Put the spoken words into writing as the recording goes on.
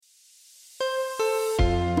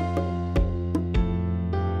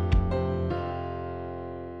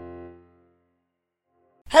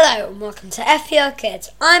welcome to FPL Kids.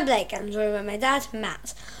 I'm Blake and I'm joined by my dad,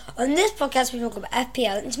 Matt. On this podcast we talk about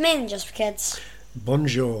FPL and it's mainly just for kids.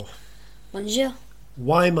 Bonjour. Bonjour.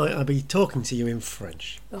 Why might I be talking to you in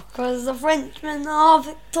French? Because the Frenchmen are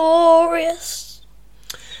victorious.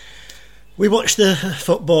 We watched the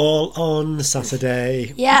football on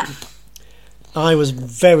Saturday. Yeah. I was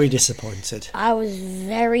very disappointed. I was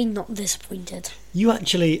very not disappointed. You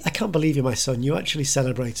actually, I can't believe you, my son, you actually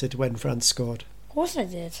celebrated when France scored. Of course I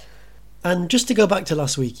did. And just to go back to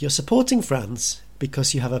last week, you're supporting France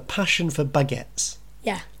because you have a passion for baguettes.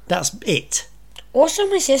 Yeah. That's it. Also,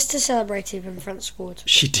 my sister celebrated when France scored.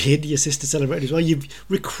 She did. Your sister celebrated as well. You've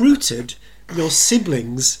recruited your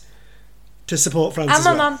siblings to support France as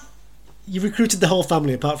And well. my mum. You recruited the whole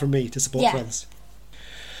family apart from me to support Yeah. France.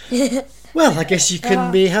 Well, I guess you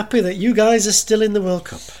can be happy that you guys are still in the World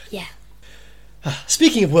Cup. Yeah.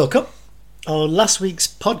 Speaking of World Cup, on last week's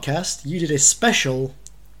podcast, you did a special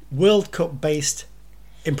World Cup based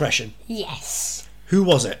impression. Yes. Who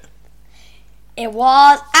was it? It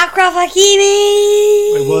was Achraf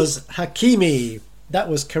Hakimi. It was Hakimi. That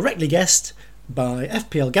was correctly guessed by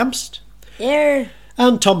FPL Gamst Yeah.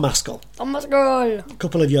 and Tom Maskell, Thomas goal. a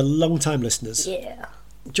couple of your long-time listeners. Yeah.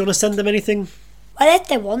 Do you want to send them anything? Well, if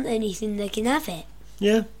they want anything, they can have it.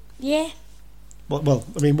 Yeah? Yeah. Well,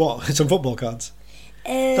 I mean, what? Some football cards?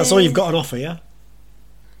 That's all you've got on offer, yeah?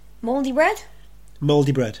 Mouldy bread?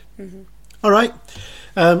 Mouldy bread. Mm-hmm. All right.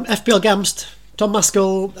 FPL Gamst, Tom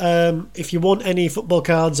Maskell, if you want any football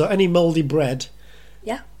cards or any mouldy bread,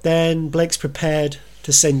 Yeah. then Blake's prepared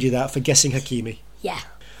to send you that for guessing Hakimi. Yeah.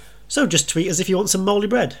 So just tweet us if you want some mouldy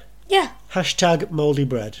bread. Yeah. Hashtag mouldy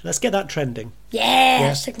bread. Let's get that trending.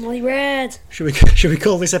 Yeah. Stick mouldy bread. Should we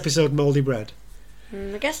call this episode mouldy bread?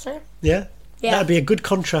 I guess so. Yeah? Yeah. That'd be a good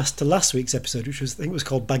contrast to last week's episode, which was, I think it was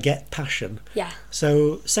called Baguette Passion. Yeah.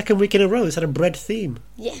 So, second week in a row, it's had a bread theme.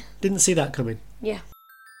 Yeah. Didn't see that coming. Yeah.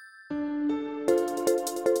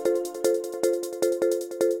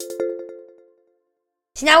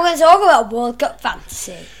 So now we're going to talk about World Cup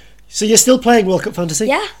fantasy. So you're still playing World Cup Fantasy?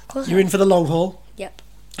 Yeah, of course. You're in for the long haul? Yep.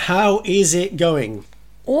 How is it going?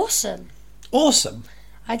 Awesome. Awesome.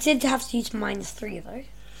 I did have to use -3 though.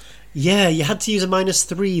 Yeah, you had to use a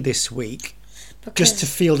 -3 this week just to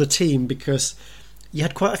field a team because you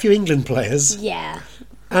had quite a few England players Yeah.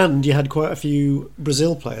 and you had quite a few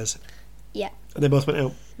Brazil players. Yeah. And they both went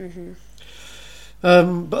out. Mm-hmm.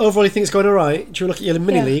 But overall, you think it's going all right? Do you look at your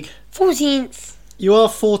mini league? 14th. You are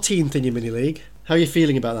 14th in your mini league. How are you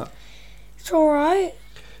feeling about that? It's alright.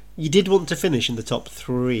 You did want to finish in the top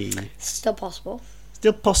 3. Still possible.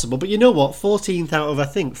 Still possible, but you know what? 14th out of, I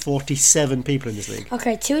think, 47 people in this league.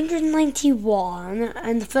 Okay, 291,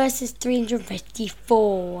 and the first is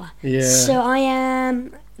 354. Yeah. So I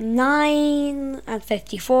am 9 and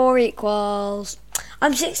 54 equals...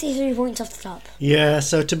 I'm 63 points off the top. Yeah,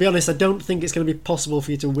 so to be honest, I don't think it's going to be possible for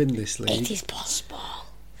you to win this league. It is possible.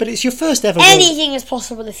 But it's your first ever... Anything is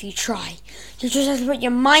possible if you try. You just have to put your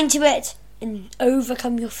mind to it and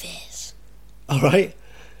overcome your fears. All right.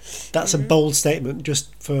 That's a bold statement just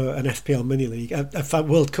for an FPL mini-league, a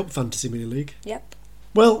World Cup Fantasy mini-league. Yep.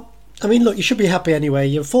 Well, I mean, look, you should be happy anyway.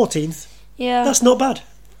 You're 14th. Yeah. That's not bad.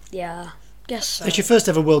 Yeah. Guess so. It's your first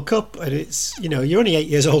ever World Cup, and it's, you're only 8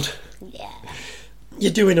 years old. Yeah.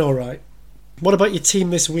 You're doing all right. What about your team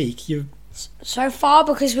this week? So far,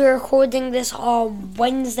 because we're recording this on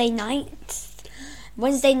Wednesday night,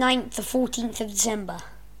 the 14th of December.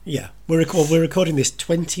 Yeah, we're recording this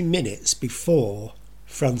 20 minutes before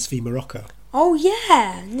France v Morocco. Oh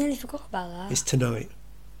yeah, nearly forgot about that. It's tonight.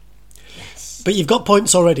 Yes. But you've got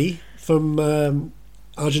points already from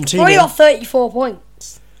Argentina. Already got 34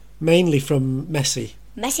 points. Mainly from Messi.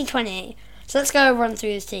 Messi 20. So let's go run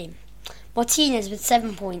through his team. Martinez with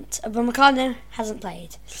 7 points. Upamecano hasn't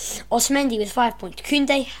played. Otamendi with 5 points.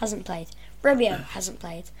 Koundé hasn't played. Rubio hasn't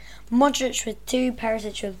played. Modric with 2.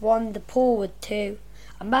 Perisic with 1. De Paul with 2.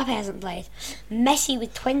 Mbappe hasn't played. Messi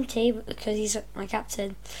with 20 because he's my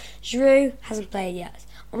captain. Giroud hasn't played yet.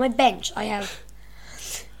 On my bench I have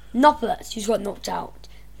Noppert, who's got knocked out.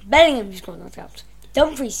 Bellingham, who's got knocked out.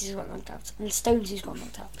 Dumfries, who's got knocked out. And Stones, who's got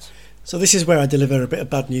knocked out. So this is where I deliver a bit of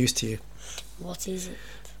bad news to you. What is it?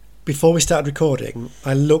 Before we started recording,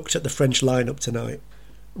 I looked at the French lineup tonight.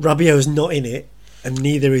 Rabiot's not in it, and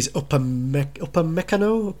neither is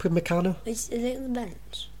Upamecano. Is it on the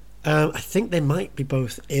bench? I think they might be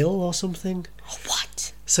both ill or something.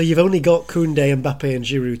 What? So you've only got Koundé, Mbappe and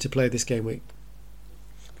Giroud to play this game week.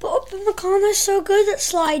 But Upamecano's so good at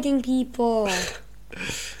sliding people.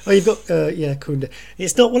 Oh, you've got Koundé.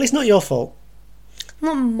 It's not your fault.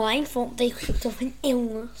 Not my fault they picked up an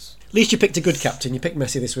illness. At least you picked a good captain. You picked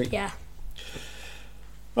Messi this week. Yeah.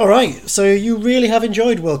 All right, so you really have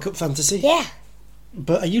enjoyed World Cup Fantasy? Yeah.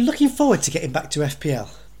 But are you looking forward to getting back to FPL?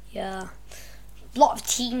 Yeah. A lot of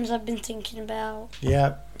teams I've been thinking about.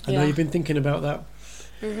 Yeah, I know you've been thinking about that.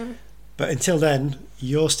 Mm-hmm. But until then,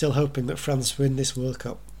 you're still hoping that France win this World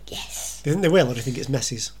Cup. Yes. Do you think they will, or do you think it's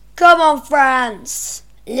Messi's? Come on, France.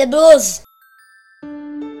 Le Blues.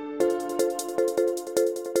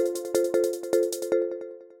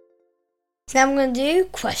 So now I'm going to do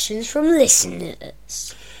questions from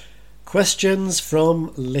listeners. Questions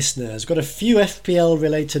from listeners. Got a few FPL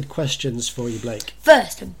related questions for you, Blake.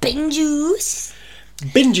 First, Bin Juice.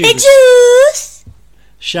 Bin Juice. Bin Juice.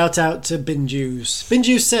 Shout out to Bin Juice. Bin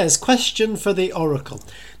Juice says, question for the Oracle.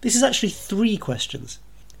 This is actually 3 questions.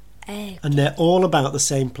 Okay. And they're all about the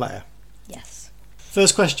same player. Yes.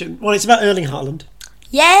 First question. Well, it's about Erling Haaland.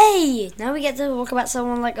 Yay! Now we get to talk about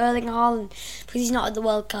someone like Erling Haaland because he's not at the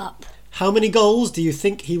World Cup. How many goals do you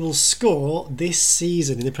think he will score this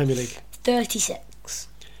season in the Premier League? 36.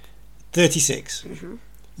 36. Mm-hmm.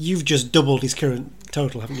 You've just doubled his current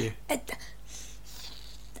total, haven't you?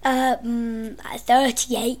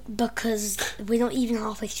 38 because we're not even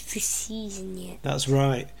halfway through the season yet. That's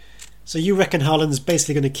right. So you reckon Haaland's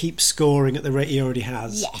basically going to keep scoring at the rate he already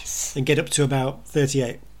has? Yes. And get up to about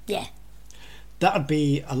 38? Yeah. That would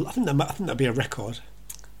be... I think that'd be a record.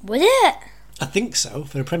 Would it? I think so,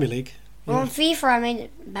 for the Premier League. Well, on FIFA I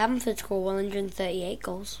made Bamford score 138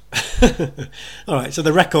 goals. Alright, so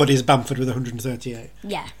the record is Bamford with 138.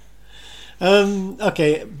 Yeah.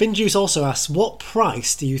 Okay, Bin Juice also asks, what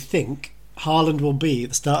price do you think Haaland will be at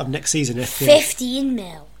the start of next season? FPL? 15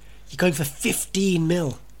 mil. You're going for 15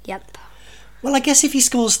 mil? Yep. Well, I guess if he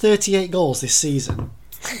scores 38 goals this season,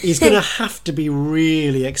 he's going to have to be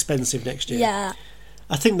really expensive next year. Yeah.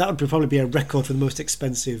 I think that would probably be a record for the most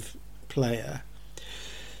expensive player.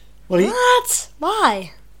 Well, What?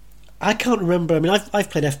 Why? I can't remember. I mean, I've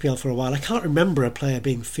played FPL for a while. I can't remember a player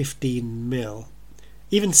being 15 mil.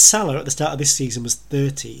 Even Salah at the start of this season was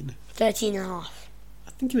 13. 13 and a half.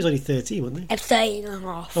 I think he was only 13, wasn't he? 13 and a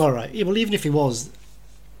half. All right. Yeah, well, even if he was,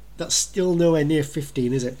 that's still nowhere near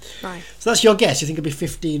 15, is it? No. So that's your guess. You think it'll be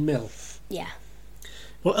 15 mil? Yeah.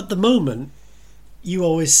 Well, at the moment, you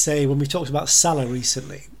always say, when we talked about Salah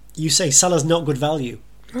recently, you say Salah's not good value.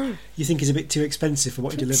 Oh. You think he's a bit too expensive for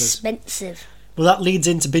what he delivers. Expensive. Well, that leads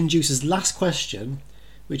into Bin Juice's last question,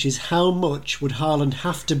 which is how much would Haaland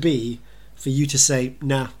have to be for you to say,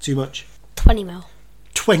 nah, too much? 20 mil.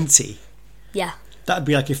 20? Yeah. That'd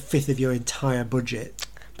be like a fifth of your entire budget.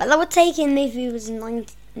 But that would take him if he was 19.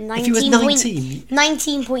 If he was 19?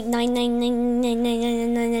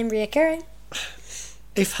 19.9999999 reoccurring.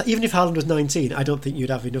 Even if Haaland was 19, I don't think you'd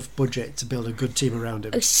have enough budget to build a good team around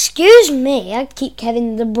him. Excuse me, I'd keep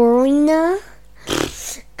Kevin De Bruyne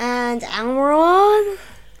and Almiron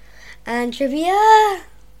and Trippier.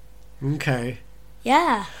 Okay.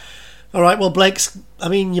 Yeah. All right, well, Blake's... I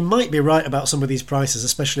mean, you might be right about some of these prices,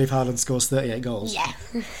 especially if Haaland scores 38 goals. Yeah.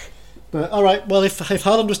 But, all right, well, if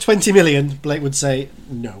Haaland was 20 million, Blake would say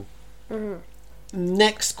no. Mm-hmm.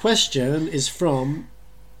 Next question is from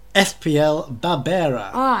FPL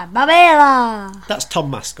Barbera. Babela. That's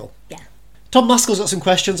Tom Maskell. Yeah. Tom Maskell's got some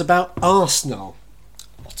questions about Arsenal.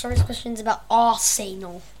 What's all his questions about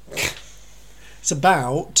Arsenal? It's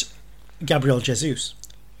about Gabriel Jesus.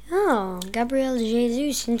 Oh, Gabriel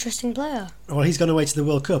Jesus, interesting player. Well, he's gone away to the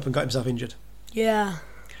World Cup and got himself injured. Yeah.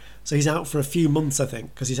 So he's out for a few months, I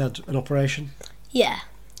think, because he's had an operation. Yeah.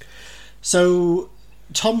 So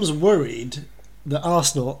Tom's worried that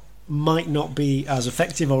Arsenal might not be as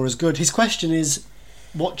effective or as good. His question is,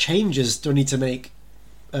 what changes do I need to make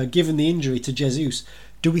given the injury to Jesus?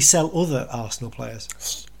 Do we sell other Arsenal players?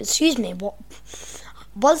 Excuse me, what?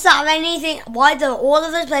 What's that have anything? Why do all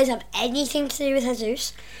of those players have anything to do with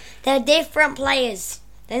Jesus? They're different players.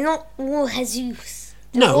 They're not all Jesus.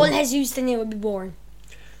 If they're all Jesus, then it would be boring.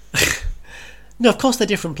 No, of course they're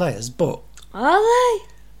different players, but Are they?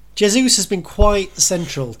 Jesus has been quite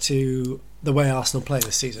central to the way Arsenal play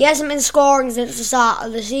this season. He hasn't been scoring since the start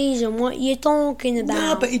of the season. What are you talking about?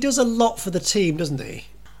 No, but he does a lot for the team, doesn't he?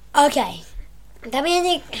 Okay. Tell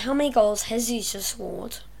me how many goals Jesus has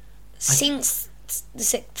scored since the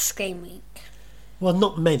 6th game week. Well,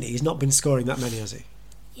 not many. He's not been scoring that many, has he?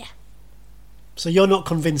 Yeah. So you're not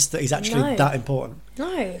convinced that he's actually that important?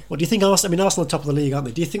 No. What do you think? Arsenal are top of the league, aren't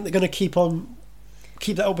they? Do you think they're going to keep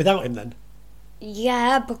that up without him then?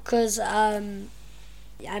 Yeah, because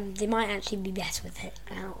they might actually be better with it.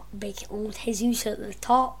 Big old Jesus at the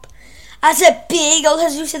top. I said big old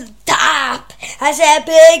Jesus at the top. I said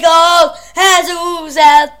big old Jesus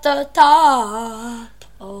at the top.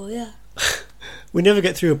 Oh yeah. We never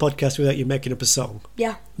get through a podcast without you making up a song.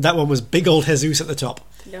 Yeah. That one was Big Old Jesus at the top.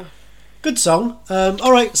 No. Good song.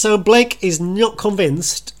 All right, so Blake is not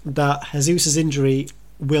convinced that Jesus' injury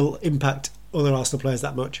will impact other Arsenal players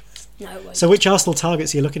that much. No, it won't. So which Arsenal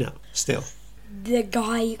targets are you looking at still? The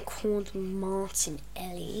guy called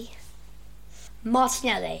Martinelli.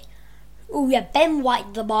 Martinelli. Oh yeah, Ben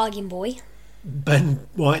White, the bargain boy. Ben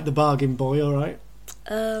White, the bargain boy, all right.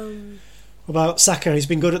 What about Saka? He's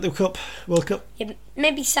been good at the World Cup. Yeah,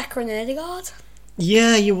 maybe Saka and Odegaard.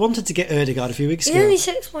 Yeah, you wanted to get Odegaard a few weeks He's ago. only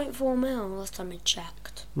 6.4 mil last time I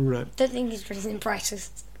checked. Right. Don't think he's raising prices.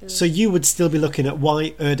 So you would still be looking at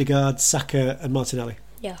White, Odegaard, Saka and Martinelli.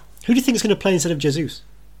 Yeah. Who do you think is going to play instead of Jesus?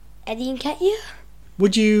 Eddie Nketiah?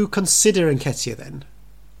 Would you consider Nketiah then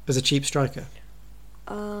as a cheap striker?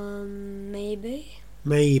 Maybe.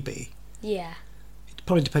 Maybe. Yeah. It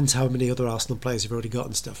probably depends how many other Arsenal players you've already got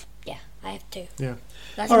and stuff. Yeah, I have two. Yeah.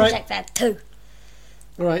 Last All time I right. checked, I had two.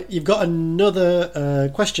 All right, you've got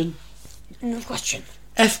another question. Another question.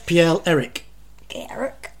 FPL Eric. Okay,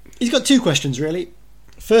 Eric. He's got two questions really.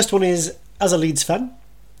 First one is, as a Leeds fan,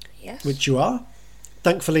 Yes. which you are,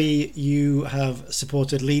 thankfully you have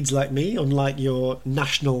supported Leeds like me, unlike your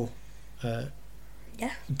national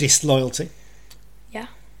Yeah. disloyalty. Yeah.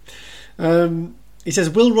 He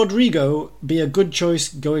says, will Rodrigo be a good choice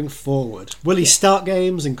going forward? Will he start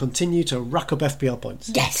games and continue to rack up FPL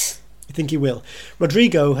points? Yes. You think he will?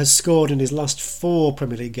 Rodrigo has scored in his last 4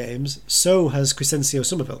 Premier League games. So has Crescencio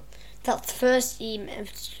Somerville. That's the first team ever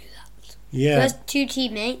to do that. Yeah, First two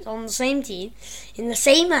teammates on the same team in the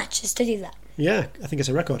same matches to do that. yeah, I think it's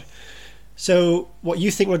a record. So, what,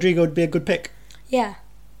 you think Rodrigo would be a good pick? Yeah.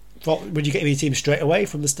 Would you get him in your team straight away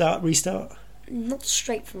from the restart? Not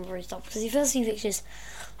straight from the restart because the first two fixtures,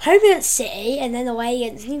 home against City and then away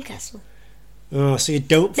against Newcastle. Oh, so you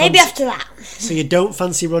don't Maybe fancy, after that. so you don't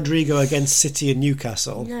fancy Rodrigo against City and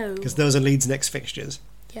Newcastle? No. Because those are Leeds' next fixtures.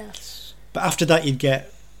 Yes. But after that, you'd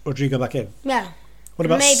get Rodrigo back in. Yeah. What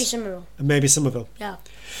about Maybe Somerville. and maybe Somerville? Yeah.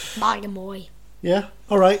 Bargain boy. Yeah.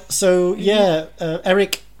 All right. So yeah,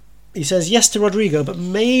 Eric, he says yes to Rodrigo, but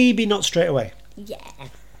maybe not straight away Yeah.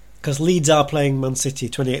 because Leeds are playing Man City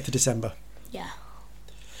 28th of December. Yeah.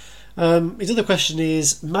 His other question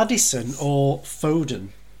is Maddison or Foden?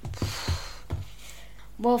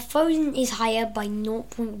 Well, Foden is higher by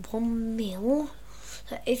 0.1 mil.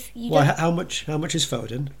 So if you Why? don't, How much? How much is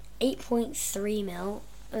Foden? 8.3 mil,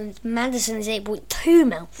 and Madison is 8.2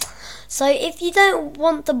 mil. So if you don't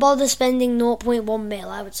want to bother spending 0.1 mil,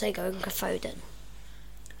 I would say go for Foden.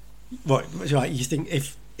 Right. You think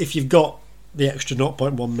if you've got the extra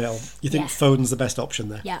 0.1 mil, you think Yeah. Foden's the best option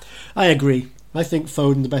there? Yeah. I agree. I think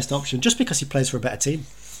Foden's the best option just because he plays for a better team.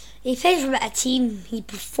 He plays for a better team. He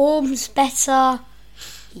performs better.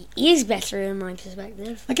 He is better in my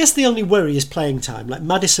perspective. I guess the only worry is playing time. Like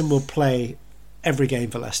Maddison will play every game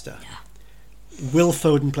for Leicester. Yeah. Will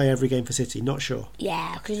Foden play every game for City? Not sure.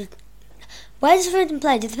 Yeah, because where does Foden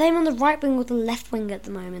play? Do they play him on the right wing or the left wing at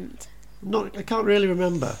the moment? I can't really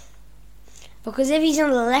remember. Because if he's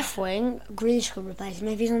on the left wing, Grealish could replace him.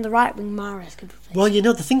 If he's on the right wing, Mahrez could replace him. Well, you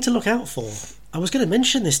know, the thing to look out for, I was going to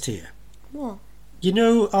mention this to you. What? You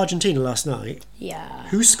know Argentina last night? Yeah.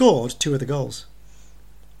 Who scored 2 of the goals?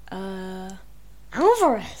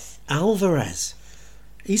 Alvarez. Alvarez.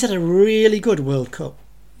 He's had a really good World Cup.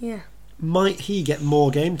 Yeah. Might he get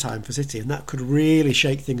more game time for City? And that could really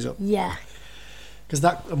shake things up. Yeah.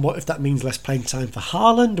 And what if that means less playing time for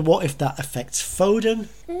Haaland? What if that affects Foden?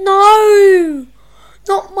 No!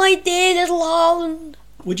 Not my dear little Haaland.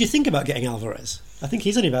 Would you think about getting Alvarez? I think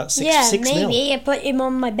he's only about 6 Yeah, 6 mil. maybe. I put him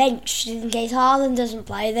on my bench in case Haaland doesn't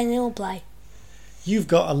play, then he'll play. You've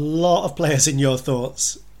got a lot of players in your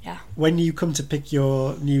thoughts. Yeah. When you come to pick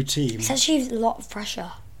your new team. It's actually a lot of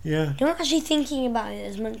pressure. Yeah. You're not actually thinking about it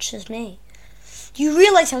as much as me. Do you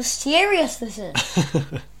realise how serious this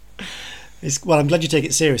is? Well, I'm glad you take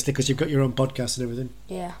it seriously because you've got your own podcast and everything.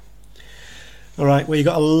 Yeah. All right, well, you've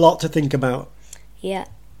got a lot to think about. Yeah.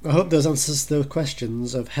 I hope those answers to those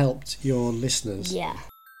questions have helped your listeners. Yeah.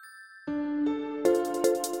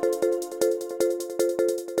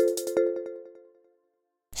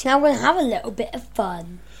 So now we're going to have a little bit of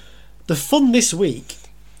fun. The fun this week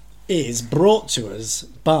is brought to us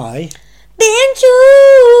by Bin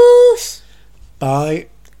juice!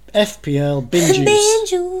 FPL Bin Juice. Bin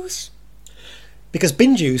juice! Because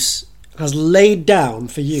Bin Juice has laid down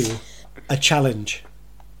for you a challenge.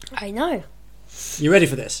 I know. You ready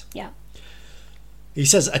for this? Yeah. He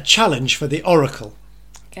says a challenge for the Oracle.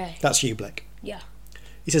 Okay. That's you, Blake. Yeah.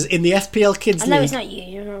 He says in the FPL Kids I know League. it's not you.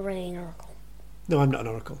 You're not really an oracle. No, I'm not an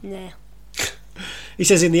Oracle. Nah. He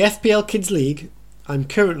says in the FPL Kids League, I'm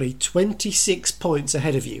currently 26 points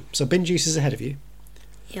ahead of you. So Bin Juice is ahead of you.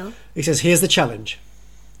 Yeah. He says, here's the challenge.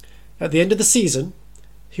 At the end of the season,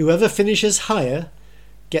 whoever finishes higher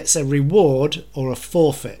gets a reward or a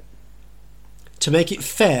forfeit. To make it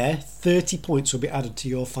fair, 30 points will be added to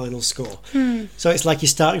your final score. So it's like you're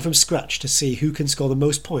starting from scratch to see who can score the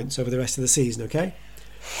most points over the rest of the season, okay?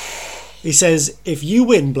 He says, if you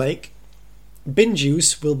win, Blake, Bin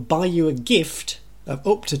Juice will buy you a gift of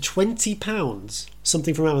up to £20,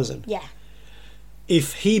 something from Amazon. Yeah.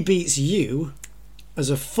 If he beats you, as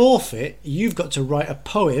a forfeit, you've got to write a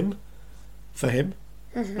poem for him,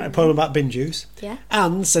 write a poem about Bin Juice, Yeah.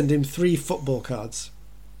 and send him 3 football cards.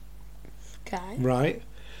 Okay. Right?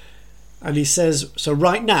 And he says, so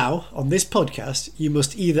right now, on this podcast, you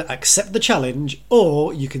must either accept the challenge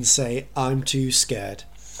or you can say, I'm too scared.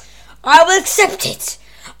 I will accept it.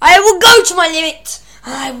 I will go to my limit.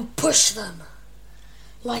 And I will push them.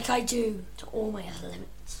 Like I do to all my other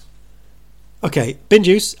limits. Okay, Bin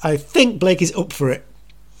Juice, I think Blake is up for it.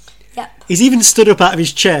 Yep. He's even stood up out of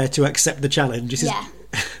his chair to accept the challenge. He says, Yeah.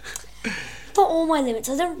 For all my limits,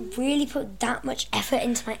 I don't really put that much effort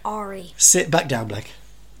into my RE. Sit back down, Blake.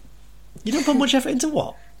 You don't put much effort into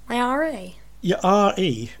what? My RE? Your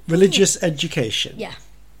RE, religious education. Yeah.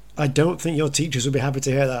 I don't think your teachers would be happy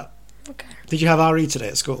to hear that. Okay. Did you have RE today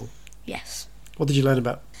at school? Yes. What did you learn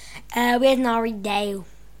about? We had an RE day. You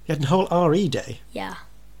had a whole RE day. Yeah.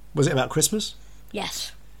 Was it about Christmas?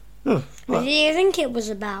 Yes. Oh, What well, do you think it was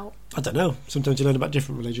about? I don't know. Sometimes you learn about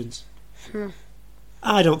different religions.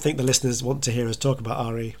 I don't think the listeners want to hear us talk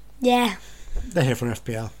about RE. Yeah. They're here for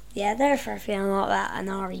FPL. Yeah, they're for feeling like that, an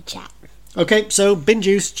RE chat. Okay, so Bin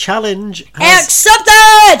Juice challenge has...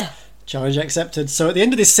 Accepted! Challenge accepted. So at the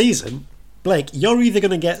end of this season, Blake, you're either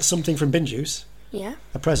going to get something from Bin Juice, Yeah.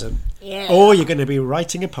 a present, Yeah. or you're going to be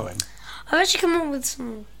writing a poem. I've actually come up with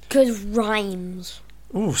some good rhymes.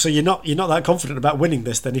 Ooh, so you're not that confident about winning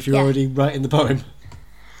this then if you're Yeah. already writing the poem.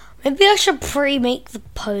 Maybe I should pre-make the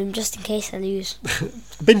poem just in case I lose.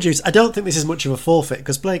 Bin Juice, I don't think this is much of a forfeit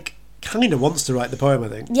because Blake kind of wants to write the poem, I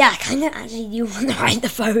think. Yeah, I kind of actually do want to write the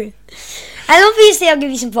poem. And obviously I'll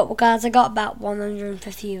give you some football cards. I got about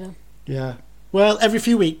 150 of them. Yeah. Well, every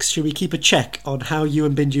few weeks, should we keep a check on how you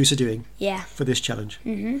and Bin Juice are doing Yeah. for this challenge?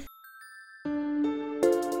 Mm-hmm.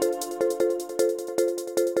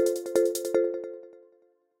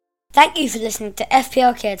 Thank you for listening to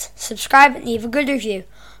FPL Kids. Subscribe and leave a good review.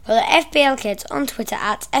 Follow FPL Kids on Twitter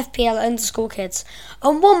at FPL_Kids.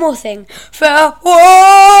 And one more thing. Farewell!